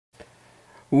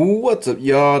What's up,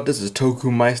 y'all? This is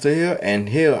Tokumeister here, and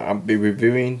here I'll be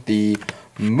reviewing the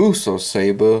Muso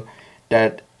saber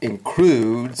that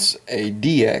includes a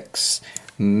DX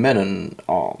melon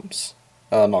arms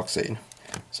Noxade.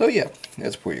 So yeah,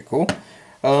 that's pretty cool.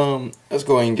 Let's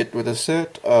go ahead and get with the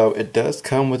set. It does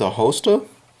come with a holster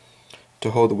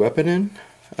to hold the weapon in.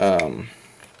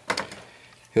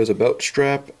 Here's a belt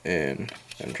strap, and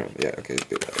okay,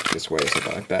 this way,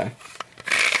 something like that.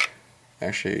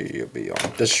 Actually, it'll be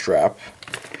on this strap.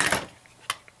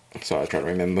 So I was trying to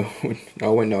remember.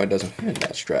 Oh wait, no, it doesn't fit in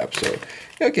that strap. So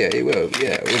okay, it will.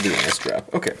 Yeah, it will be in that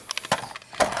strap. Okay.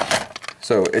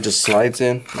 So it just slides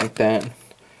in like that,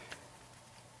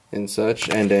 and such,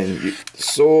 and then the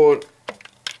sword.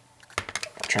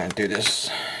 I'm trying to do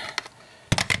this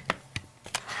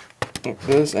like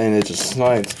this, and it just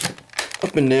slides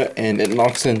up in there, and it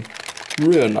locks in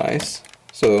real nice.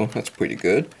 So that's pretty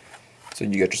good. So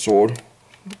you got your sword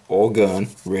or gun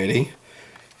ready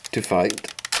to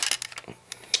fight,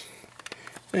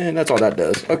 and that's all that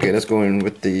does. Okay, let's go in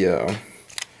with the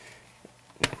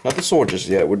not the sword just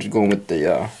yet. We're just going with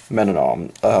the melon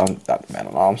arm, not the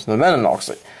melon arms, the melon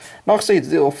Noxade.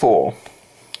 Noxade 04.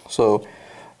 So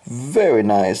very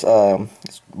nice.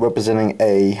 It's representing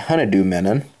a honeydew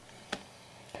melon.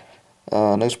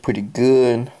 Looks pretty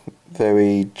good.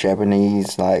 Very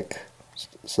Japanese like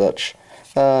such.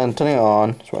 And turning it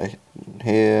on, it's right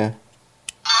here.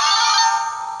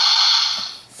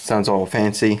 Sounds all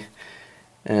fancy,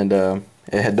 and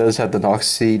it does have the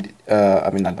Noxade. I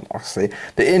mean, not the Noxade,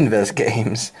 the Invest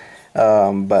games.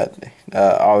 But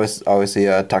obviously,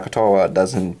 Takatoa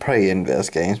doesn't play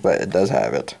Invest games, but it does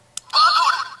have it.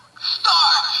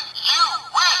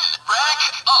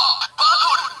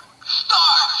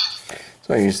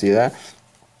 So you can see that.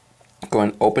 Go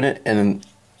and open it,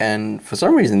 and for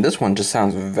some reason this one just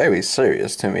sounds very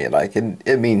serious to me, like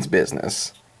it means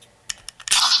business.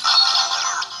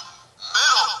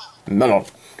 Melon.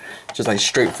 Just like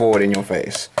straightforward in your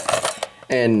face.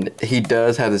 And he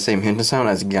does have the same hinter sound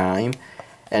as GAIM,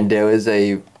 and there is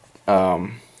a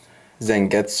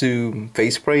Zangetsu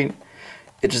faceplate.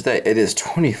 It's just that it is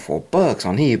 $24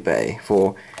 on eBay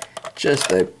for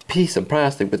just a piece of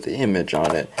plastic with the image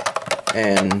on it.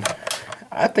 And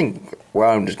I think what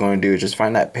I'm just going to do is just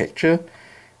find that picture,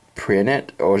 print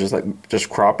it, or just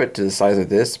crop it to the size of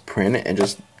this, print it, and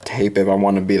just tape if I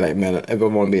want to be like if I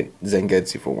want to be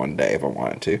Zangetsu for one day if I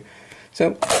wanted to. So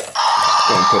go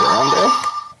and put it on there.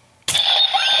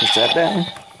 Push that down.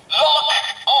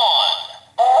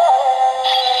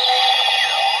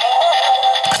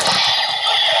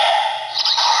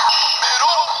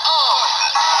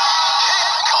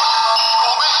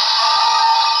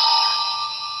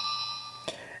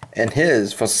 And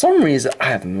his, for some reason,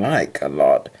 I like a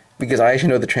lot, because I actually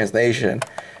know the translation.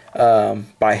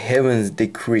 By heaven's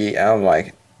decree, I'm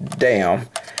like, damn,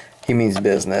 he means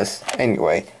business.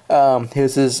 Anyway,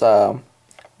 here's his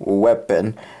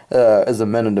weapon as a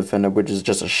melon defender, which is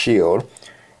just a shield,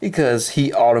 because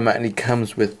he automatically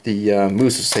comes with the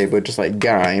Muso saber, just like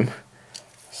GAIM.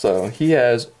 So he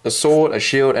has a sword, a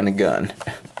shield, and a gun.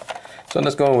 So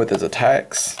let's go with his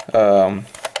attacks.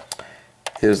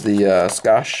 Here's the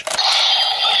Scotch.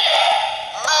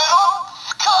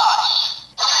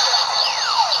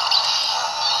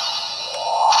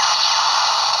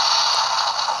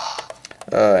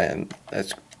 And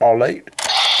that's all late.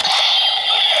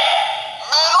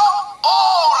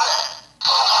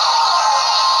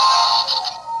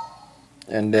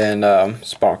 And then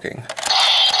sparking.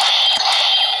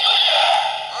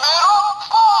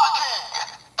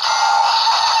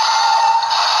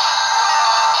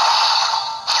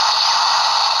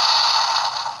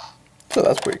 So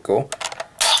that's pretty cool.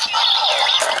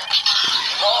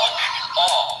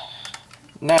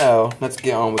 Now let's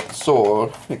get on with the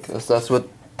sword, because that's what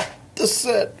the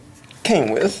set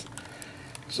came with.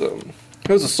 So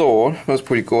here's the sword. That's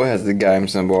pretty cool. It has the GAIM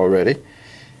symbol already,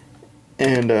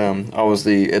 and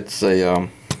obviously it's a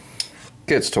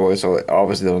kid's toy, so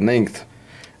obviously the length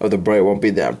of the blade won't be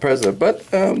that impressive. But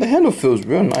the handle feels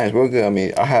real nice, real good. I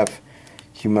mean, I have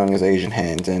humongous Asian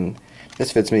hands, and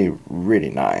this fits me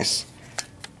really nice.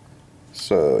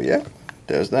 So yeah,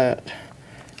 there's that.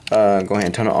 Go ahead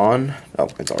and turn it on. Oh,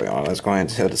 it's already on. Let's go ahead and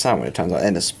tell the sound when it turns on.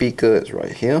 And the speaker is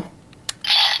right here.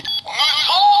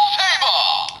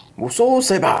 Muso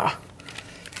saber.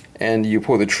 And you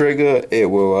pull the trigger, it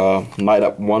will light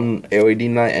up one LED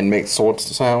light and make sword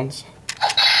sounds.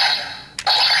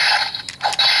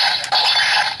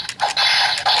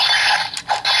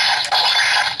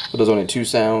 So there's only two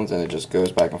sounds, and it just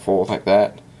goes back and forth like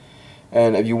that.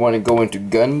 And if you want to go into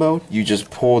gun mode, you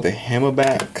just pull the hammer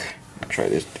back. Try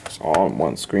this, it's all on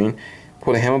one screen.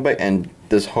 pull the hammer back, and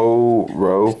this whole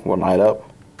row will light up.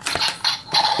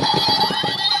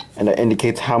 And that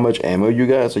indicates how much ammo you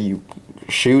got, so you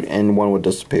shoot and one will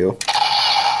disappear.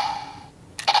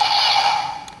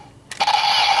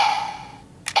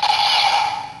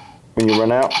 When you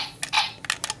run out,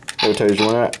 it'll tell you to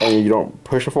run out, and you don't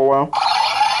push it for a while,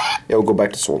 it'll go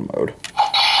back to sword mode.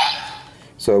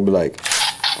 So it'll be like,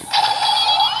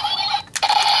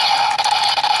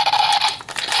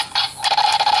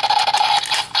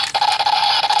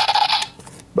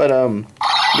 but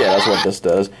yeah, that's what this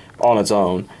does on its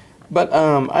own. But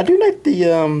I do like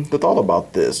the thought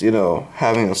about this, you know,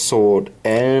 having a sword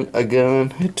and a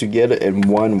gun together in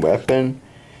one weapon.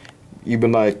 You've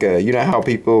been like, you know how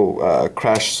people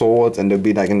crash swords and they'll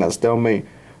be like in that stalemate,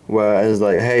 where it's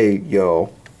like, hey,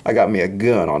 yo, I got me a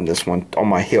gun on this one, on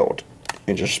my hilt,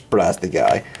 and just blast the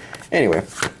guy. Anyway,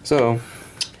 so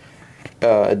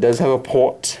it does have a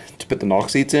port to put the knock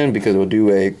seats in, because it will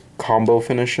do a combo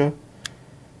finisher.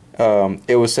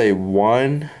 It will say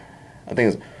one, I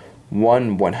think it's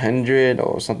 1/100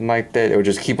 or something like that. It will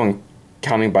just keep on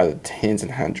counting by the tens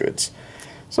and hundreds.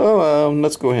 So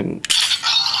let's go ahead and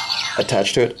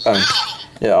attach to it.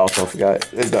 Yeah, also I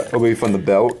forgot, it'll be from the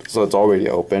belt, so it's already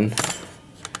open.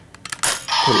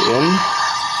 Put it in,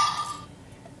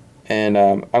 and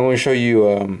I'm going to show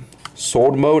you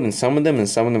sword mode in some of them, and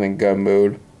some of them in gun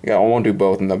mode. Yeah, I won't do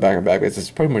both in the back and back. It's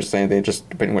pretty much the same thing, just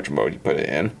depending which mode you put it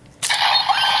in.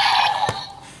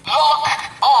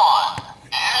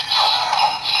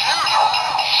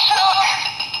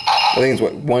 I think it's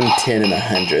what, 110 and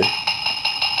 100.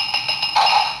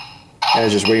 And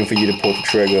it's just waiting for you to pull the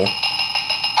trigger.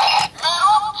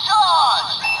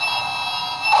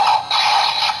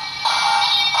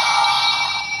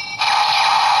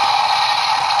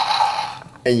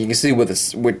 And you can see what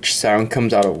which sound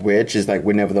comes out of which is like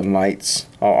whenever the lights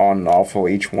are on and off for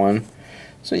each one.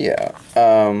 So yeah,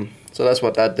 so that's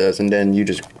what that does. And then you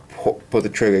just pull the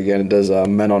trigger again. It does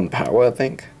melon power, I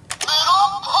think.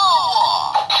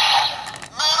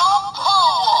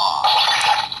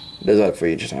 There's like for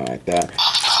each sound like that.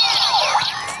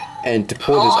 And to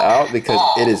pull this out, because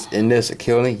it is in there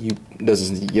securely, there's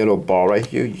this yellow ball right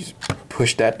here. You just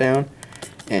push that down,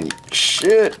 and you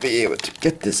should be able to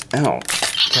get this out.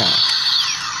 God.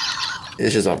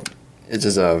 It's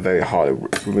just very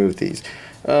hard to remove these.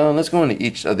 Let's go into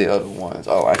each of the other ones.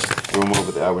 Oh, I actually threw them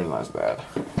over there. I realized that.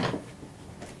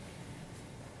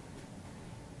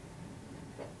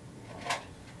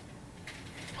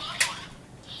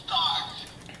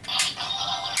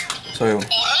 So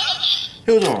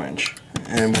it was orange,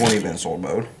 and won't even in sword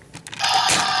mode.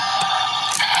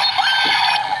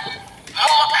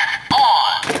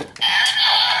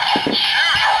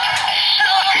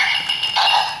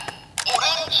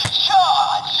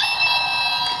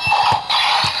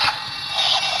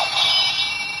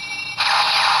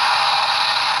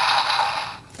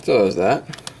 So there's that.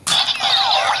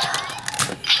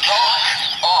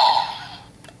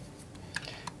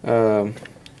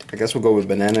 I guess we'll go with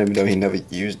banana, even though he never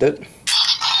used it.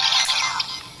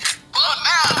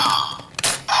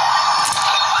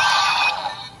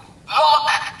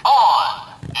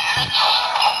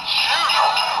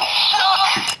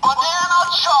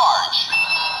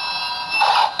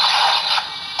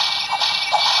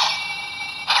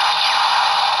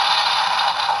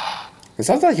 It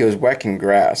sounds like he was whacking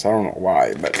grass. I don't know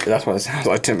why, but that's what it sounds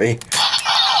like to me.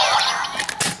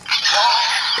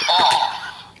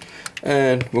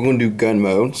 And we're going to do gun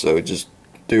mode, so just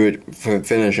do it for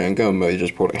finishing in gun mode. You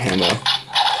just pull the hammer,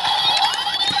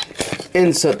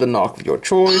 insert the knock of your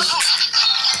choice,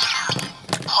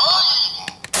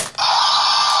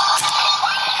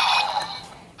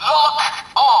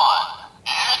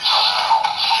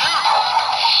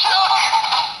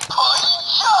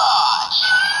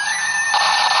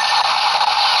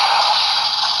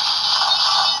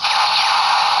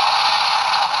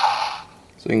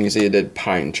 so you can see it did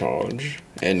pine charge,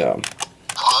 and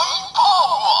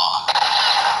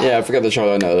yeah, I forgot to charge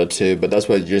on the other two, but that's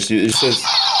what it just it says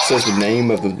the name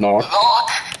of the knock,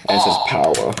 and it says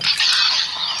power.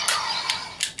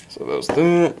 So there's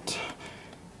that.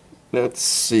 Let's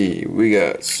see, we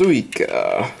got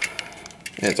Suika,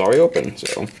 and it's already open,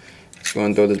 so let's go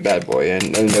and throw this bad boy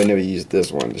in. I never used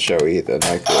this one to show either,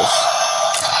 like this.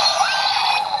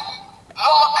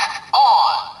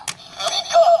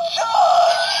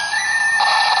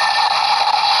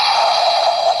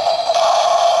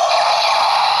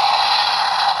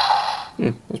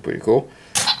 That's pretty cool.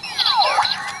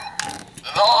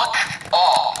 Lock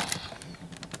off.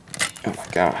 Oh my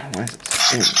god, why is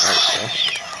it right there?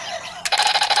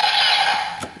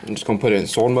 I'm just gonna put it in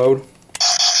sword mode.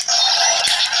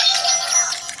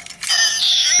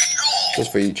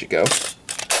 Just for you to go.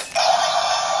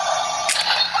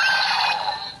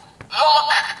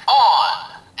 Lock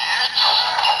on.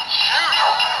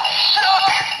 Shoot.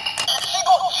 She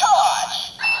gon' charge.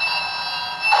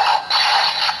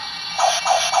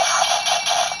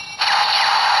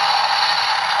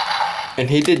 And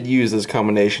he did use this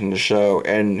combination in the show,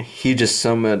 and he just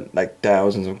summoned like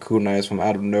thousands of kunais from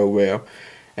out of nowhere,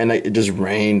 and like it just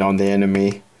rained on the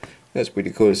enemy. That's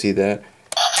pretty cool to see that.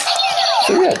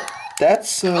 So yeah,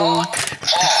 that's it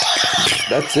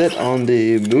on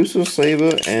the Muso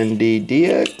Saber and the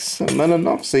DX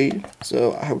Melon Seed.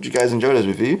 So I hope you guys enjoyed this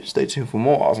review. Stay tuned for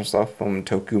more awesome stuff from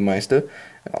Toku Meister,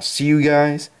 and I'll see you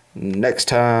guys next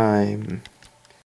time.